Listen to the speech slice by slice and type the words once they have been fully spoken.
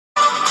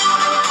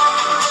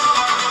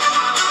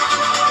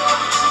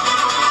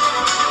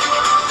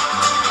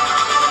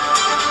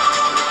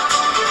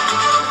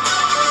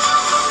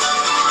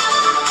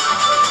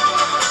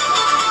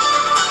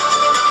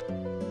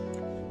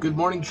Good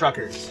morning,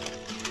 truckers.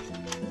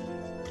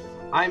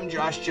 I'm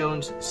Josh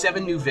Jones.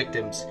 7 new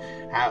victims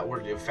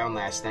were found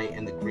last night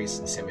in the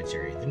Graceland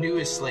Cemetery. The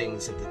newest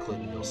slayings of the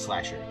Clintonville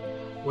slasher.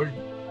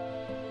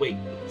 Wait,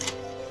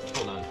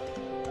 hold on.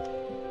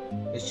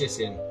 It's just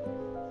in.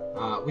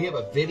 We have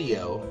a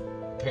video,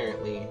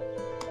 apparently,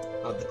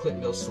 of the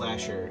Clintonville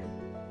slasher,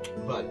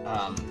 but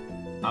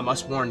I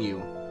must warn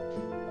you,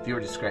 viewer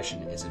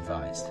discretion is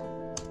advised.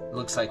 It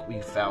looks like we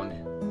found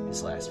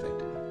his last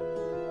victim.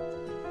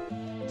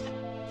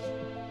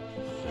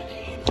 My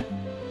name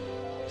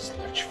is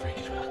Lurch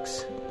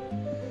Frankenrux,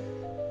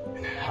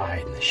 and I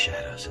hide in the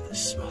shadows of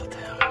this small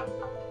town.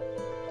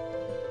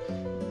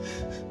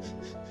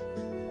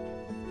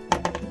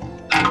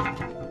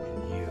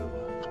 You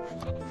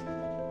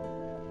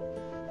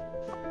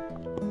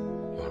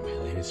are my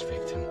latest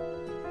victim.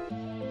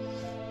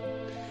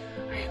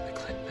 I am the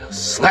Clintonville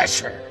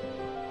slasher.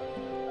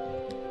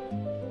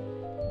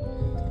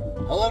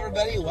 Hello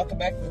everybody, welcome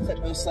back to the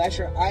Clintonville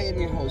Slasher. I am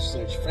your host,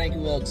 Lurch Frankie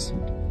Wilkes.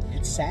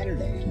 It's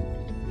Saturday.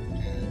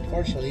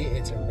 Unfortunately,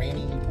 it's a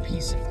rainy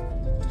piece of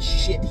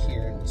shit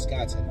here in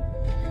Wisconsin.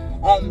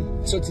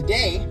 So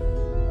today,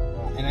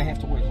 and I have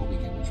to work all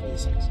weekend, which really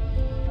sucks.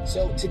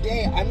 So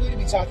today, I'm going to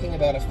be talking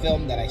about a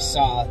film that I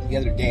saw the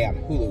other day on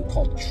Hulu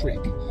called Trick.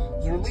 It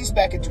was released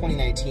back in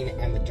 2019,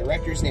 and the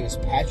director's name is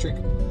Patrick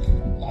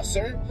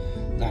Lasser.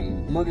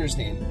 Murder's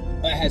name.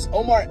 It has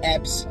Omar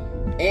Epps,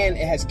 and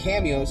it has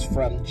cameos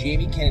from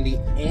Jamie Kennedy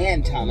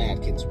and Tom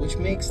Atkins, which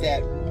makes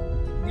that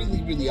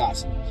really, really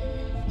awesome.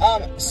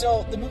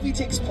 So the movie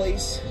takes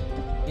place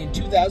in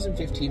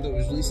 2015, but it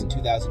was released in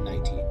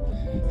 2019.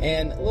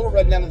 And a little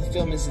rundown of the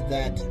film is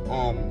that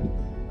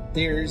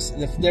there's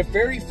the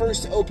very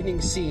first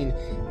opening scene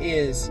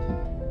is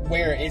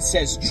where it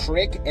says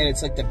trick, and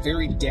it's like the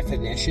very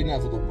definition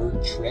of the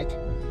word trick.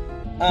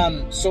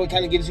 So it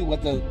kind of gives you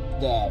what the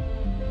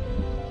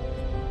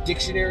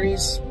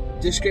dictionary's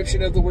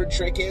description of the word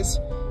trick is.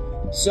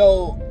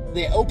 So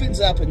it opens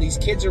up and these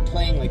kids are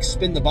playing like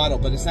spin the bottle,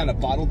 but it's not a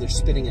bottle, they're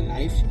spinning a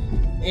knife.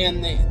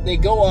 And they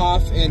go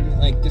off, and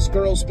like this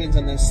girl spins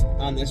on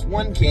this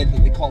one kid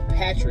that they call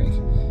Patrick.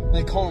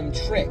 They call him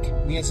Trick.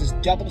 And he has this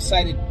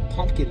double-sided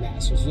pumpkin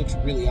mask, which looks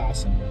really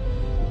awesome.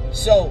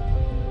 So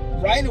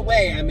right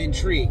away I'm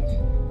intrigued.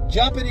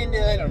 Jumping into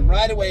it,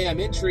 I'm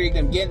intrigued,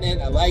 I'm getting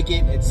it, I like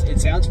it, it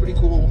sounds pretty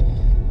cool.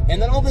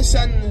 And then all of a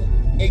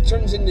sudden it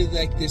turns into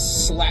like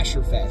this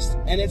slasher fest,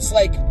 and it's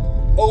like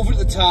over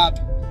the top,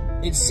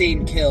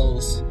 insane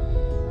kills.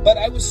 But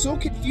I was so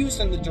confused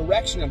on the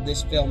direction of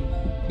this film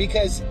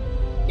because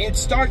it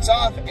starts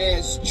off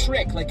as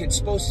Trick, like it's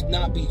supposed to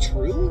not be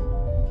true.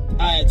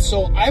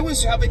 So I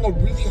was having a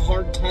really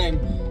hard time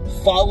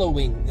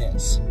following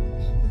this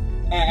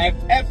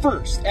at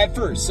first.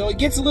 So it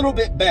gets a little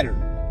bit better.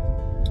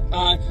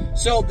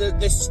 So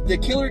the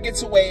killer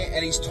gets away,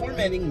 and he's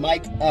tormenting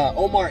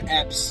Omar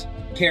Epps'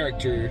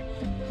 character,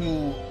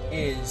 who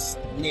is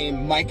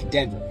named Mike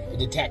Denver, a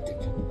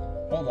detective.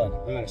 Hold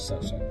on, I'm out of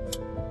stuff. Sorry.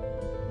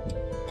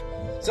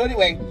 So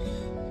anyway,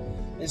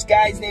 this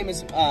guy's name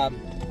is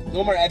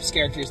Omar Epps'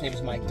 character's name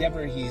is Mike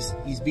Denver.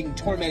 He's being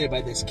tormented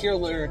by this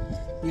killer.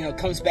 You know,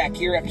 comes back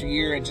year after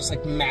year and just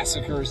like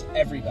massacres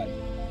everybody,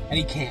 and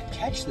he can't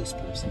catch this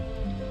person,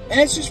 and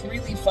it's just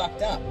really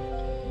fucked up.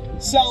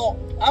 So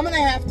I'm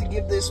gonna have to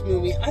give this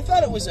movie. I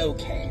thought it was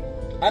okay.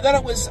 I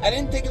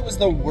didn't think it was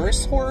the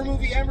worst horror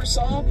movie I ever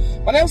saw,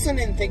 but I also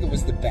didn't think it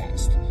was the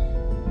best.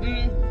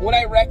 Would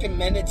I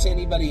recommend it to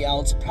anybody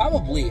else?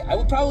 Probably. I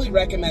would probably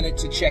recommend it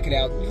to check it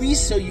out, at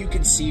least so you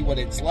can see what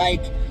it's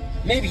like.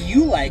 Maybe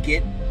you like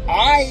it.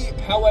 I,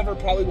 however,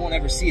 probably won't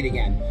ever see it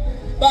again.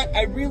 But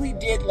I really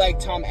did like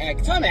Tom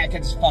Atkins. Tom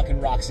Atkins fucking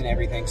rocks in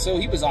everything, so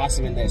he was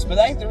awesome in this. But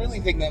I really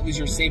think that was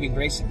your saving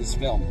grace of this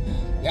film.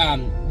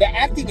 The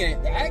acting in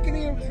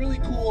it was really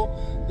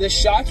cool. The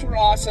shots were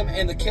awesome,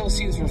 and the kill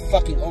scenes were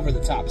fucking over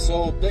the top.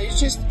 So it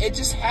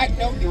just had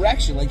no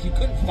direction. Like, you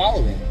couldn't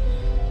follow it.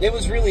 It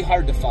was really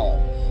hard to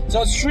follow.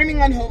 So it's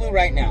streaming on Hulu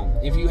right now.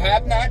 If you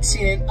have not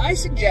seen it, I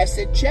suggest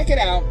it. Check it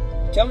out.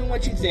 Tell me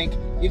what you think.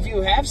 If you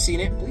have seen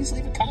it, please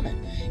leave a comment.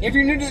 If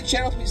you're new to the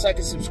channel, please like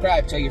and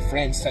subscribe. Tell your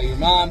friends, tell your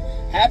mom.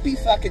 Happy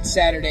fucking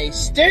Saturday.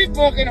 Stay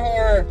fucking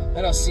horror,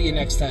 and I'll see you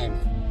next time.